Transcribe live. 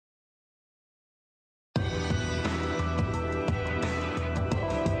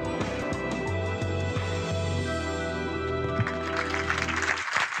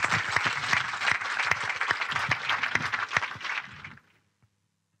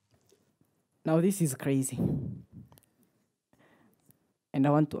Now this is crazy. And I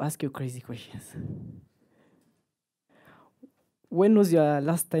want to ask you crazy questions. When was your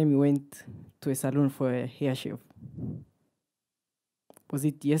last time you went to a salon for a hair shave? Was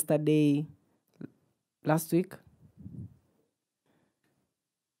it yesterday, last week?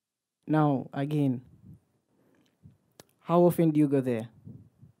 Now, again, how often do you go there?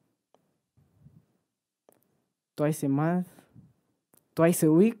 Twice a month? Twice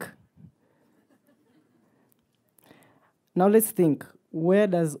a week? Now let's think, where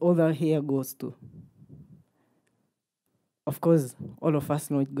does all the hair goes to? Of course, all of us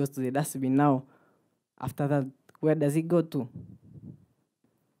know it goes to the dustbin. Now, after that, where does it go to?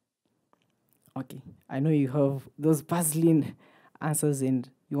 Okay, I know you have those puzzling answers and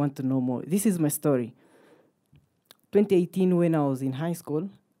you want to know more. This is my story. 2018, when I was in high school,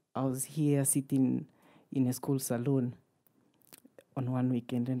 I was here sitting in a school salon on one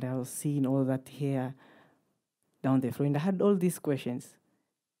weekend, and I was seeing all that hair down the floor, and I had all these questions.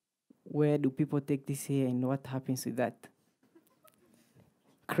 Where do people take this hair and what happens with that?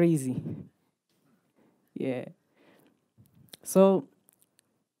 Crazy. Yeah. So,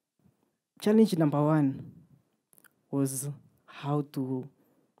 challenge number one was how to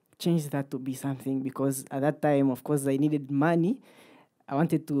change that to be something, because at that time, of course, I needed money. I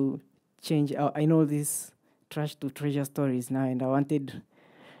wanted to change. I know these trash to treasure stories now, and I wanted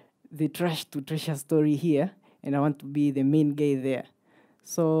the trash to treasure story here, and I want to be the main guy there.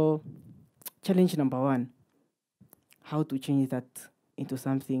 So, challenge number one, how to change that into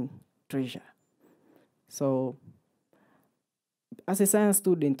something treasure. So, as a science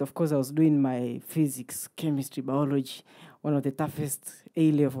student, of course, I was doing my physics, chemistry, biology, one of the toughest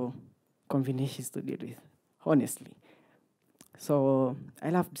A-level combinations to deal with, honestly. So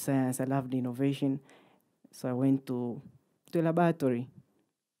I loved science, I loved innovation. So I went to a laboratory.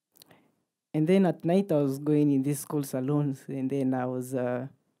 And then at night, I was going in these school salons, and then I was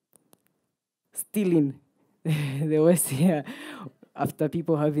stealing the West hair after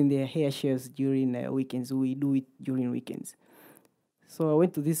people having their hair shaves during weekends. We do it during weekends. So I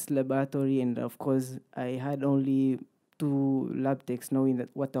went to this laboratory, and of course, I had only 2 lab techs knowing that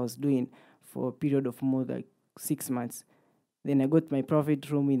what I was doing for a period of more than 6 months. Then I got my private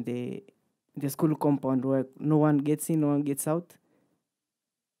room in the school compound where no one gets in, no one gets out.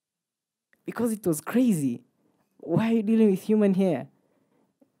 Because it was crazy. Why are you dealing with human hair?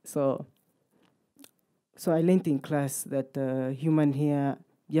 So I learned in class that human hair,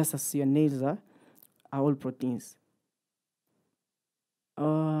 just as your nails are all proteins.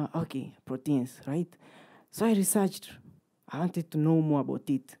 Okay, proteins, right? So I researched. I wanted to know more about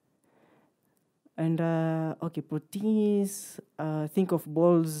it. And okay, proteins, think of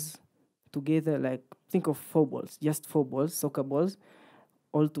balls together, like think of 4 balls, just 4 balls, soccer balls,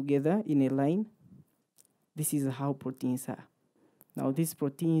 all together in a line. This is how proteins are. Now these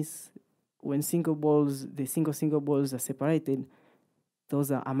proteins, when the single balls are separated,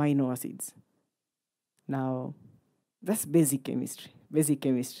 those are amino acids. Now, that's basic chemistry.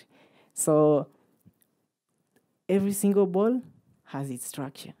 So every single ball has its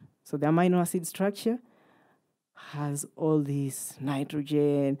structure. So the amino acid structure has all this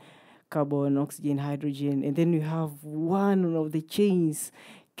nitrogen, carbon, oxygen, hydrogen, and then you have one of the chains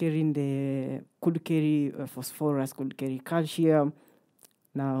could carry phosphorus, could carry calcium.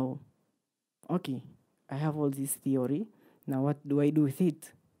 Now, okay, I have all this theory. Now what do I do with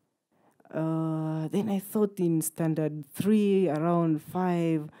it? Then I thought in standard 3, around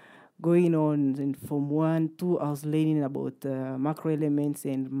 5, going on, and from 1, 2, I was learning about macro elements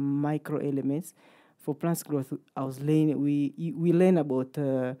and micro elements. For plants growth, I was learning. We learn about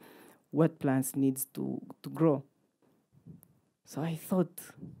what plants needs to grow. So I thought,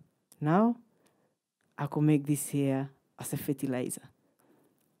 now I could make this here as a fertilizer.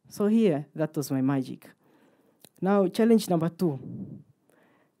 So here, that was my magic. Now, challenge number 2.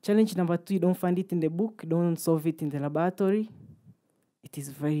 Challenge number 2, you don't find it in the book, don't solve it in the laboratory. It is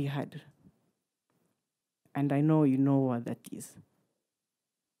very hard. And I know you know what that is.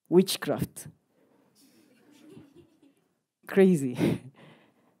 Witchcraft. Crazy.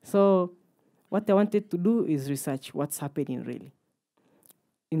 So what I wanted to do is research what's happening really.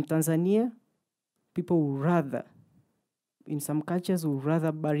 In Tanzania, people would rather, in some cultures, would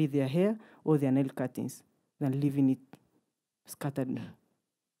rather bury their hair or their nail cuttings than leaving it scattered.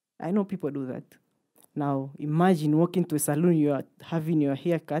 I know people do that. Now, imagine walking to a salon, you are having your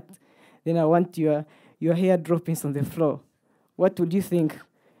hair cut, then I want your hair droppings on the floor. What would you think?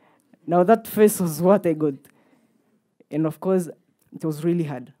 Now, that face was what I got. And of course, it was really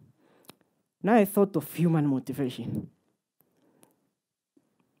hard. Now I thought of human motivation.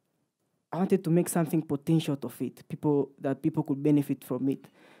 I wanted to make something potential out of it, that people could benefit from it.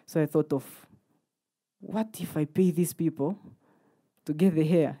 So I thought of, what if I pay these people to get the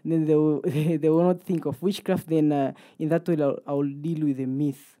hair? Then they will, they will not think of witchcraft. Then in that way, I'll deal with the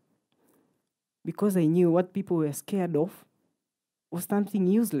myth. Because I knew what people were scared of was something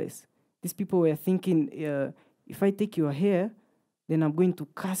useless. These people were thinking, if I take your hair, then I'm going to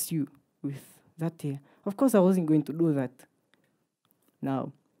curse you with that hair. Of course, I wasn't going to do that.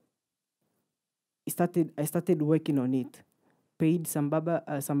 Now, I started working on it, paid some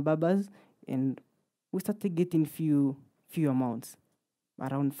barbers, and we started getting few amounts,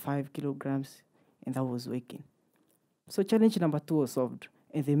 around 5 kilograms, and that was working. So challenge number 2 was solved,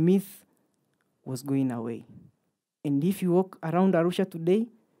 and the myth was going away. And if you walk around Arusha today,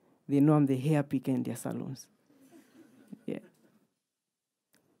 they know I'm the hair picker in their salons. Yeah.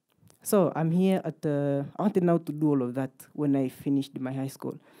 So I'm here at I wanted now to do all of that when I finished my high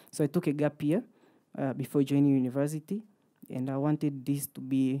school. So I took a gap year before joining university, and I wanted this to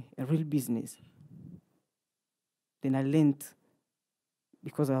be a real business. Then I learned,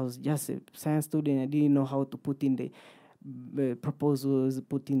 because I was just a science student, I didn't know how to put in the proposals,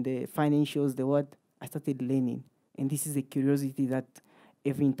 put in the financials, the what. I started learning. And this is a curiosity that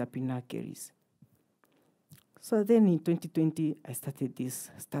every entrepreneur carries. So then in 2020, I started this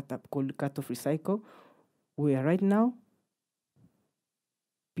startup called Cut Off Recycle, where right now,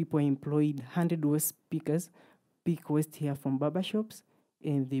 people are employed 100 waste pickers, pick waste here from barbershops,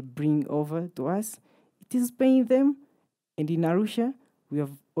 and they bring over to us. It is paying them, and in Arusha, we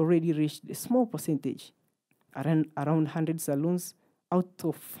have already reached a small percentage, around 100 salons out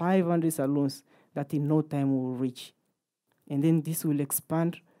of 500 salons that in no time will reach. And then this will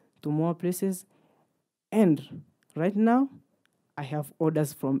expand to more places. And right now, I have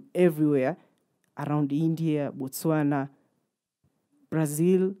orders from everywhere around India, Botswana,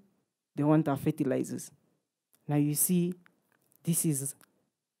 Brazil. They want our fertilizers. Now you see, this is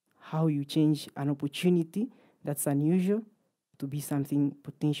how you change an opportunity that's unusual to be something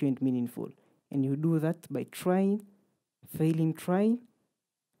potential and meaningful. And you do that by trying, failing, trying,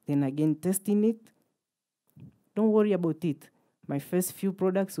 then again testing it. Don't worry about it. My first few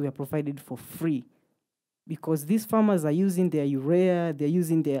products were provided for free because these farmers are using their urea, they're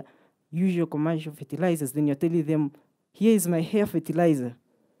using their usual commercial fertilizers. Then you're telling them, here is my hair fertilizer.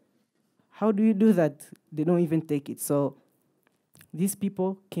 How do you do that? They don't even take it. So these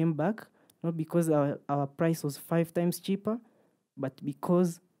people came back, not because our price was 5 times cheaper, but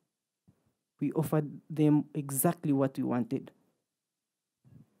because we offered them exactly what we wanted.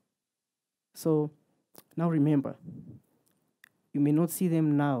 So now remember, you may not see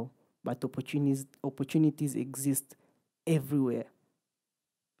them now, but opportunities exist everywhere.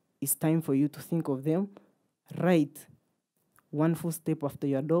 It's time for you to think of them. Right, one full step after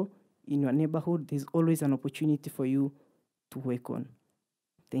your door, in your neighborhood, there's always an opportunity for you to work on.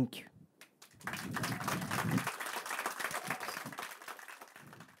 Thank you.